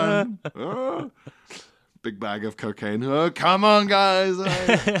 Come on. Oh. Big bag of cocaine. Oh, come on, guys.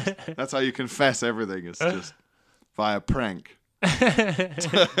 That's how you confess everything. It's just via prank.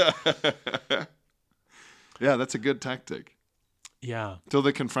 Yeah, that's a good tactic. Yeah. Till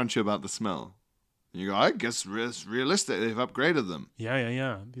they confront you about the smell. You go, I guess it's realistic. They've upgraded them.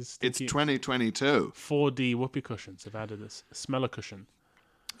 Yeah. It's 2022. 4D whoopee cushions have added this smeller cushion.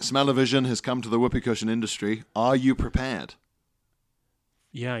 Smell-o-vision has come to the whoopee cushion industry. Are you prepared?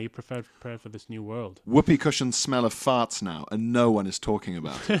 Yeah, you prepared for this new world. Whoopee cushions smell of farts now, and no one is talking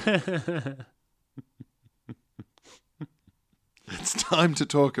about it. It's time to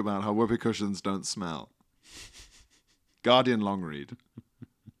talk about how whoopee cushions don't smell. Guardian long read.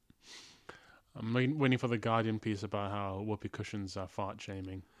 I'm waiting for the Guardian piece about how whoopee cushions are fart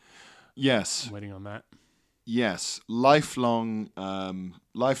shaming. Yes. I'm waiting on that. Yes. Lifelong.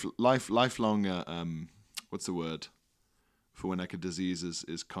 What's the word for when like a disease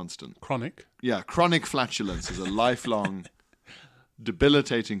is constant? Chronic. Yeah, chronic flatulence is a lifelong,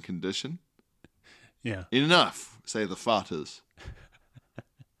 debilitating condition. Yeah. Enough, say the farters.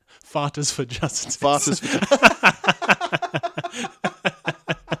 Farters for justice. Farters for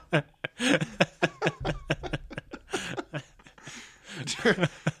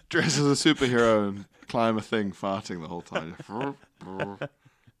dress as a superhero and climb a thing farting the whole time.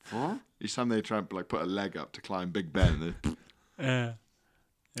 Each time they try and like put a leg up to climb Big Ben,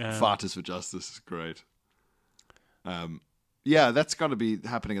 Farters for justice is great. Yeah, that's got to be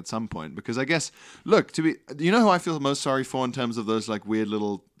happening at some point because I guess, look, you know who I feel most sorry for in terms of those like weird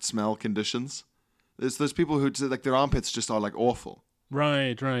little smell conditions? There's those people who like their armpits just are like awful.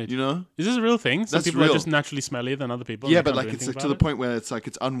 Right. You know? Is this a real thing? Some That's people real. are just naturally smellier than other people. Yeah, but like it's like to the point where it's like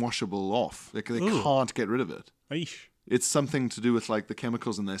it's unwashable off. Like they can't get rid of it. Eesh. It's something to do with like the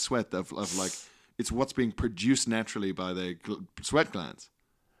chemicals in their sweat of like it's what's being produced naturally by their sweat glands.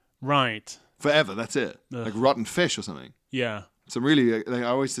 Right. Forever, that's it. Ugh. Like rotten fish or something. Yeah. So really, I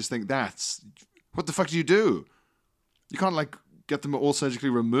always just think what the fuck do? You can't like get them all surgically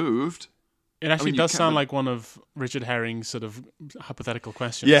removed. It actually does sound like one of Richard Herring's sort of hypothetical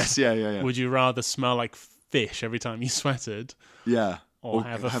questions. Yes, yeah. Would you rather smell like fish every time you sweated? Yeah. Or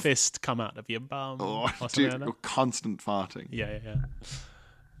have a fist come out of your bum? Or constant farting. Yeah.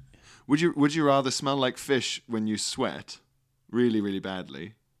 Would you rather smell like fish when you sweat really, really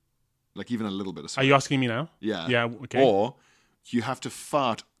badly? Like even a little bit of sweat. Are you asking me now? Yeah. Yeah, okay. Or you have to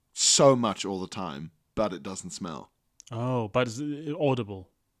fart so much all the time, but it doesn't smell. Oh, but it's audible.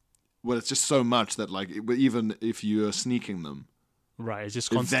 Well, it's just so much that like even if you're sneaking them, right? It's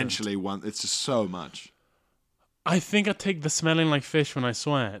just constant. Eventually, it's just so much. I think I take the smelling like fish when I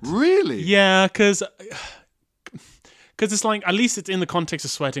sweat. Really? Yeah, because it's like at least it's in the context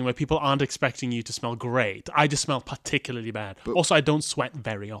of sweating where people aren't expecting you to smell great. I just smell particularly bad. Also, I don't sweat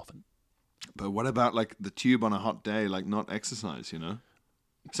very often. But what about like the tube on a hot day? Like not exercise, you know?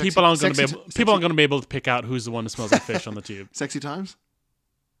 People aren't going to be able to pick out who's the one who smells like fish on the tube. Sexy times?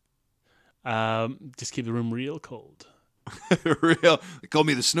 Just keep the room real cold. Real. They call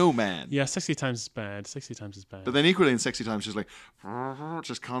me the snowman. Yeah, sexy times is bad. But then equally in sexy times, just like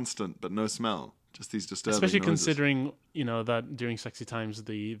just constant, but no smell. Just these disturbing Especially noises. considering, that during sexy times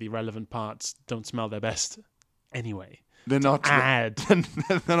the relevant parts don't smell their best anyway. They're not. They're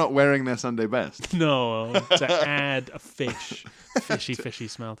not wearing their Sunday best. No, to add a fishy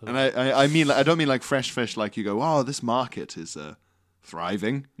smell to them. And I mean, I don't mean like fresh fish. Like you go, oh, this market is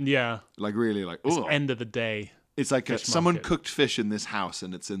thriving. Yeah, like really, like it's end of the day. It's like someone cooked fish in this house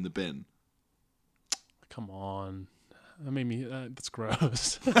and it's in the bin. Come on, That made me. That's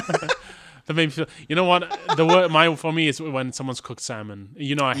gross. That made me feel. You know what? The word for me is when someone's cooked salmon.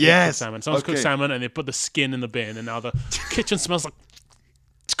 You know, I hate cooked salmon. Someone's cooked salmon and they put the skin in the bin, and now the kitchen smells like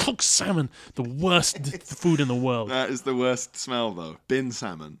it's cooked salmon. The worst food in the world. That is the worst smell, though. Bin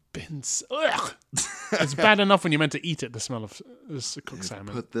salmon. Bins. Ugh. It's bad enough when you're meant to eat it. The smell of cooked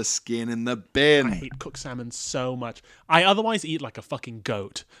salmon. Put the skin in the bin. I hate cooked salmon so much. I otherwise eat like a fucking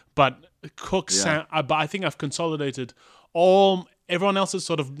goat, but cooked salmon. But I think I've consolidated everyone else's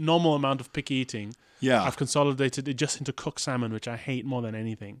sort of normal amount of picky eating. Yeah, I've consolidated it just into cooked salmon, which I hate more than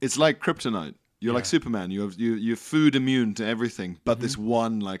anything. It's like kryptonite. You're like Superman. You're food immune to everything, but this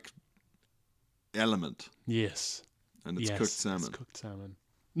one like element. Yes, and it's cooked salmon. It's cooked salmon.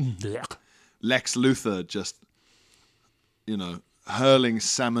 Lex Luthor just, hurling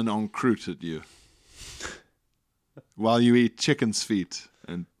salmon en croûte at you while you eat chicken's feet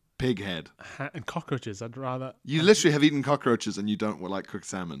and pig head. And cockroaches, I'd rather... You literally have eaten cockroaches and you don't like cooked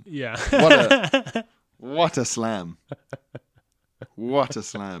salmon. Yeah. What a slam. What a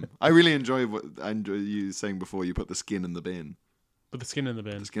slam. I really enjoy you saying before you put the skin in the bin. Put the skin in the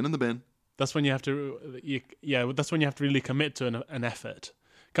bin. The skin in the bin. That's when you have to... that's when you have to really commit to an effort.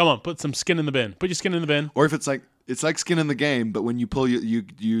 Come on, put some skin in the bin. Put your skin in the bin. Or if it's like skin in the game, but when you pull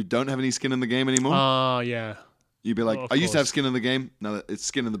you don't have any skin in the game anymore. Oh, yeah. You'd be like, I used to have skin in the game. Now it's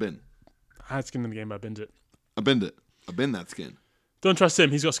skin in the bin. I had skin in the game, but I binned it. I binned that skin. Don't trust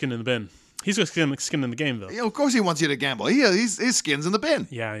him. He's got skin in the bin. He's got skin in the game, though. Yeah, of course he wants you to gamble. His skin's in the bin.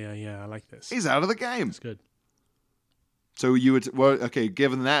 Yeah. I like this. He's out of the game. It's good. So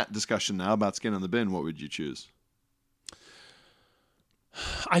given that discussion now about skin in the bin, what would you choose?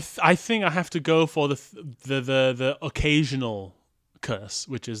 I think I have to go for the occasional curse,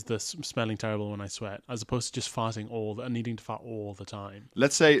 which is the smelling terrible when I sweat, as opposed to just farting needing to fart all the time.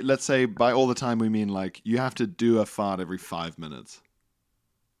 Let's say by all the time we mean like you have to do a fart every 5 minutes.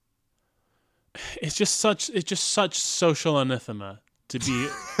 It's just such social anathema to be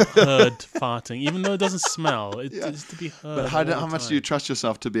heard farting, even though it doesn't smell. It's to be heard. But how much do you trust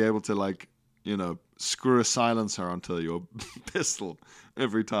yourself to be able to screw a silencer onto your pistol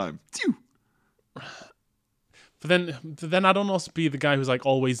every time? But then I don't also be the guy who's like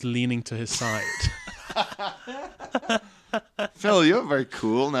always leaning to his side. Phil, you're very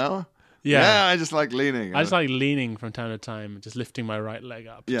cool now. Yeah, I just like leaning. I just like leaning from time to time, just lifting my right leg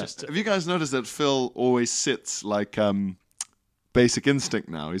up. Yeah. Have you guys noticed that Phil always sits like Basic Instinct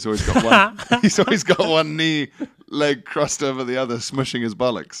now? He's always got one. He's always got one leg crossed over the other, smushing his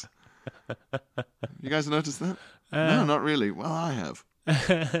bollocks. You guys noticed that? No, not really. Well, I have.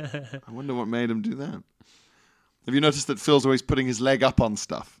 I wonder what made him do that. Have you noticed that Phil's always putting his leg up on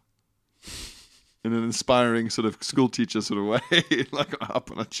stuff? In an inspiring sort of school teacher sort of way, like up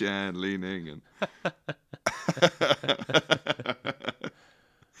on a chair and leaning. And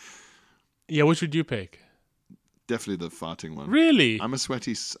yeah, which would you pick? Definitely the farting one. Really? I'm a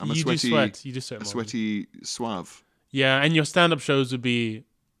sweaty. You do sweat. You do sweat more. A sweaty suave. Yeah, and your stand-up shows would be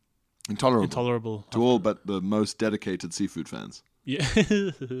intolerable to all but the most dedicated seafood fans. Yeah,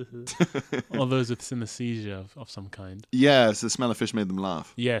 or those with synesthesia of some kind. Yes, the smell of fish made them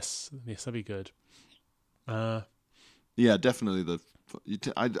laugh. Yes, that'd be good. Yeah, definitely.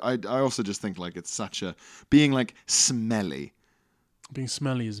 I also just think like it's such a being like smelly. Being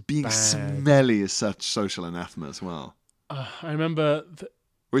smelly is being bad. Smelly is such social anathema as well. I remember.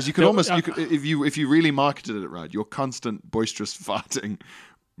 Whereas you could if you really marketed it right, your constant boisterous farting,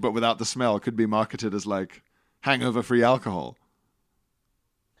 but without the smell, could be marketed as like hangover-free alcohol.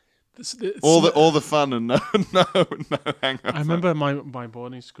 All the fun and no hangover. I remember my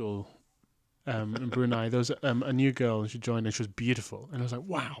boarding school in Brunei. There was a new girl and she joined and she was beautiful, and I was like,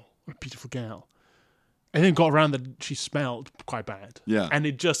 wow, what a beautiful girl. And then got around that she smelled quite bad. Yeah, and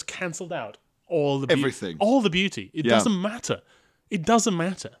it just cancelled out all the everything, all the beauty. It doesn't matter. It doesn't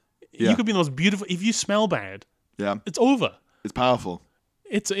matter. You could be the most beautiful. If you smell bad, it's over. It's powerful.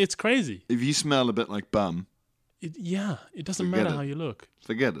 It's crazy. If you smell a bit like bum, it doesn't matter how you look.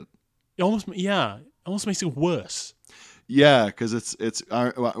 Forget it. It almost makes it worse. Yeah, because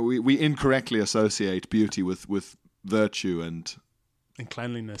we incorrectly associate beauty with virtue and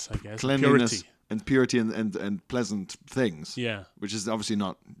cleanliness, I guess. Cleanliness and purity and pleasant things. Yeah, which is obviously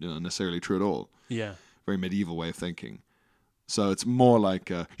not necessarily true at all. Yeah, very medieval way of thinking. So it's more like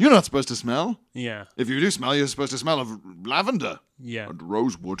you're not supposed to smell. Yeah, if you do smell, you're supposed to smell of lavender. Yeah, and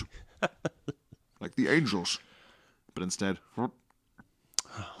rosewood, like the angels. But instead,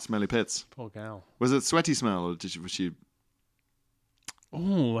 smelly pits. Poor gal. Was it sweaty smell, or was she?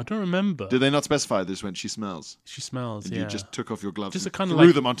 Oh, I don't remember. Did they not specify this when she smells? She smells. And you just took off your gloves, just and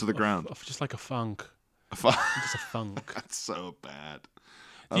threw them onto the ground. Just like a funk. Just a funk. That's so bad.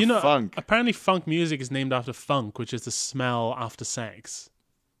 You know, funk. apparently funk music is named after funk, which is the smell after sex.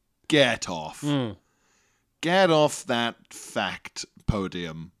 Get off. Get off that fact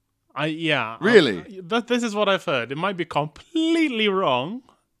podium. Really? This is what I've heard. It might be completely wrong.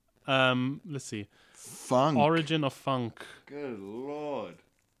 Let's see. Funk. Origin of funk. Good Lord.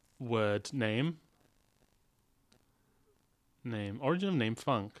 Word name. Origin of name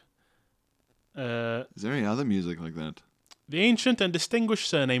funk. Is there any other music like that? The ancient and distinguished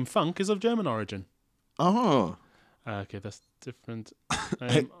surname Funk is of German origin. Oh. Okay, that's different.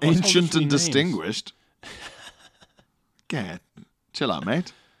 Ancient and distinguished? Chill out,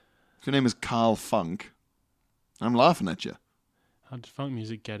 mate. If your name is Carl Funk, I'm laughing at you. How did funk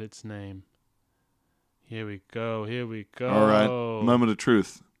music get its name? Here we go. All right. Moment of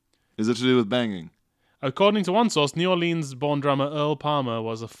truth. Is it to do with banging? According to one source, New Orleans-born drummer Earl Palmer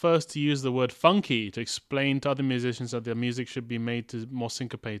was the first to use the word funky to explain to other musicians that their music should be made to more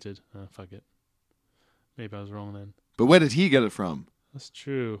syncopated. Fuck it. Maybe I was wrong then. But where did he get it from? That's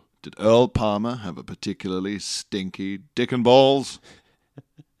true. Did Earl Palmer have a particularly stinky dick and balls?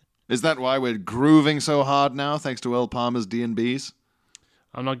 Is that why we're grooving so hard now, thanks to Earl Palmer's D&Bs?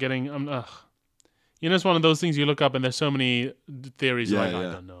 You know, it's one of those things you look up and there's so many theories. Yeah, I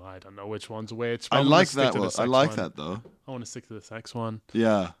yeah. don't know which one's which. I like that one. I like that, though. I want to stick to the sex one.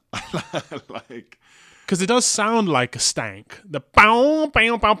 Yeah. Because it does sound like a stank. The bow,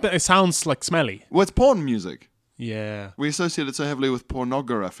 bow, bow, it sounds like smelly. Well, it's porn music. Yeah. We associate it so heavily with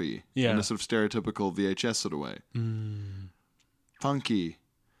pornography Yeah. in a sort of stereotypical VHS sort of way. Funky.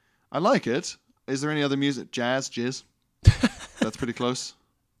 I like it. Is there any other music? Jizz? That's pretty close.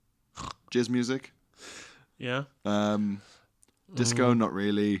 Jizz music. Yeah. Disco, not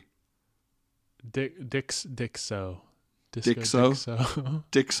really. Dixo.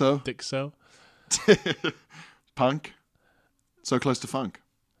 Dixo. Punk. So close to funk.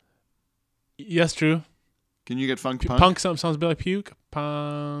 Yes, true. Can you get funk punk? Punk sounds a bit like puke.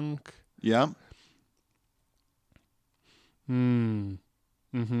 Punk. Yeah.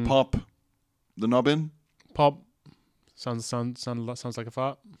 Mm-hmm. Pop. The Nobbin. Pop. Sounds like a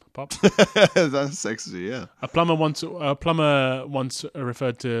fart. Pop. That's sexy, yeah. A plumber once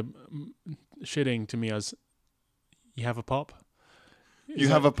referred to shitting to me as, "You have a pop." You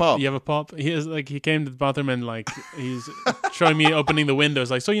have a pop. You have a pop. He came to the bathroom and he's showing me opening the windows.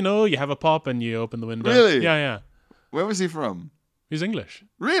 Like, so you have a pop and you open the window. Really? Yeah. Where was he from? He's English.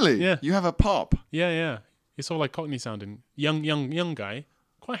 Really? Yeah. You have a pop. Yeah. He's sort of like Cockney sounding, young guy,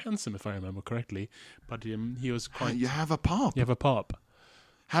 quite handsome if I remember correctly. But he was quite. You have a pop. You have a pop.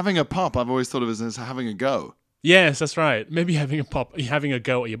 Having a pop, I've always thought of as having a go. Yes, that's right. Maybe having a pop. You're having a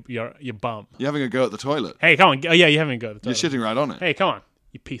go at your bum. You're having a go at the toilet. Hey, come on. Oh, yeah, you're having a go at the toilet. You're shitting right on it. Hey, come on.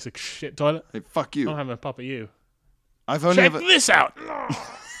 You piece of shit toilet. Hey, fuck you. I'm having a pop at you. I've only Check ever... this out.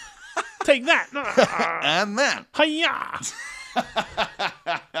 Take that. And that. Hiya.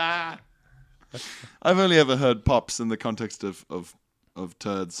 I've only ever heard pops in the context of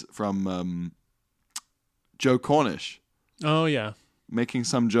turds from Joe Cornish. Oh, yeah. Making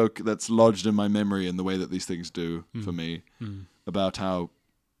some joke that's lodged in my memory in the way that these things do for me about how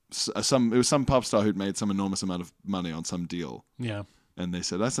it was some pop star who'd made some enormous amount of money on some deal. Yeah. And they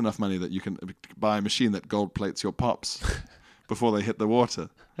said, that's enough money that you can buy a machine that gold plates your pops before they hit the water,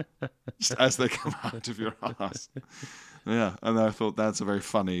 just as they come out of your ass. Yeah, and I thought that's a very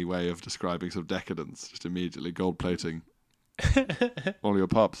funny way of describing sort of decadence, just immediately gold plating all your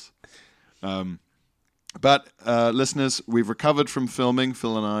pops. But listeners, we've recovered from filming,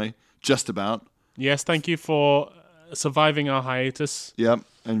 Phil and I, just about. Yes, thank you for surviving our hiatus. Yep,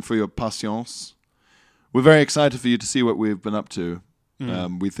 and for your patience. We're very excited for you to see what we've been up to.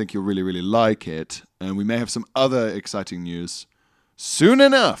 We think you'll really, really like it. And we may have some other exciting news soon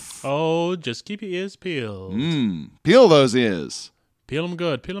enough. Oh, just keep your ears peeled. Peel those ears. Peel them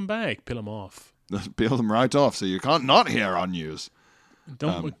good. Peel them back. Peel them off. Peel them right off so you can't not hear our news.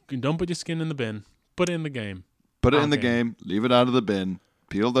 Don't put your skin in the bin. Put it in the game. Put it in the game. Leave it out of the bin.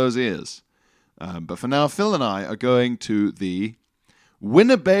 Peel those ears. But for now, Phil and I are going to the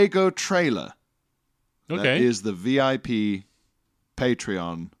Winnebago trailer. Okay. That is the VIP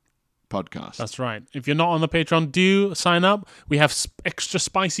Patreon podcast. That's right. If you're not on the Patreon, do sign up. We have extra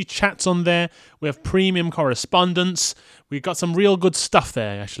spicy chats on there. We have premium correspondence. We've got some real good stuff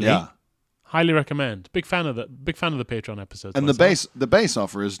there, actually. Yeah. Highly recommend. Big fan of the Patreon episodes. And the base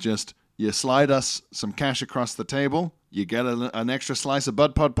offer is just you slide us some cash across the table, you get an extra slice of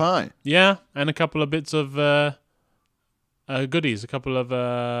Bud Pod pie. Yeah, and a couple of bits of goodies, a couple of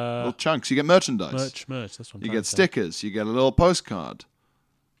little chunks. You get merchandise. Merch. That's what I'm You trying get to say. stickers. You get a little postcard.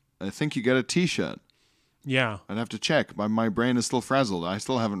 I think you get a T-shirt. Yeah. I'd have to check. My brain is still frazzled. I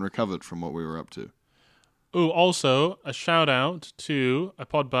still haven't recovered from what we were up to. Ooh, also a shout out to a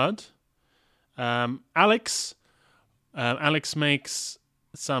Podbud, Alex. Alex makes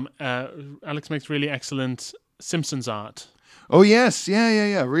really excellent Simpsons art. Oh yes,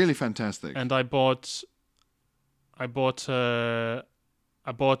 yeah, really fantastic. And I bought her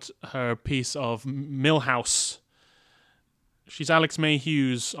piece of Millhouse. She's Alex May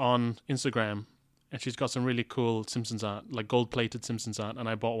Hughes on Instagram, and she's got some really cool Simpsons art, like gold-plated Simpsons art. And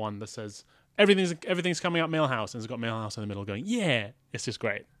I bought one that says everything's coming up Millhouse, and it's got Millhouse in the middle, going, yeah, it's just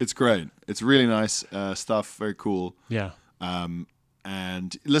great. It's great. It's really nice stuff. Very cool. Yeah.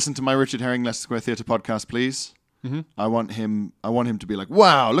 And listen to my Richard Herring Leicester Square Theatre podcast, please. Mm-hmm. I want him to be like,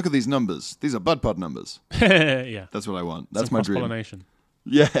 wow, look at these numbers. These are BudPod numbers. Yeah. That's what I want. That's Some my dream. cross-pollination.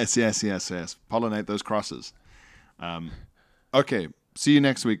 Yes. Pollinate those crosses. Okay. See you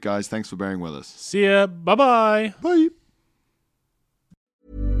next week, guys. Thanks for bearing with us. See ya. Bye-bye. Bye.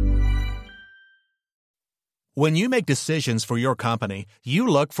 When you make decisions for your company, you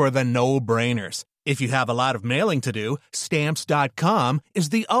look for the no-brainers. If you have a lot of mailing to do, Stamps.com is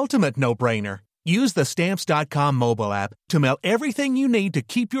the ultimate no-brainer. Use the Stamps.com mobile app to mail everything you need to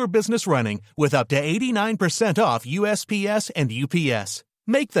keep your business running with up to 89% off USPS and UPS.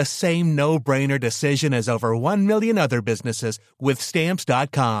 Make the same no-brainer decision as over 1 million other businesses with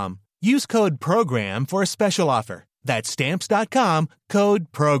Stamps.com. Use code PROGRAM for a special offer. That's Stamps.com,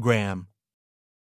 code PROGRAM.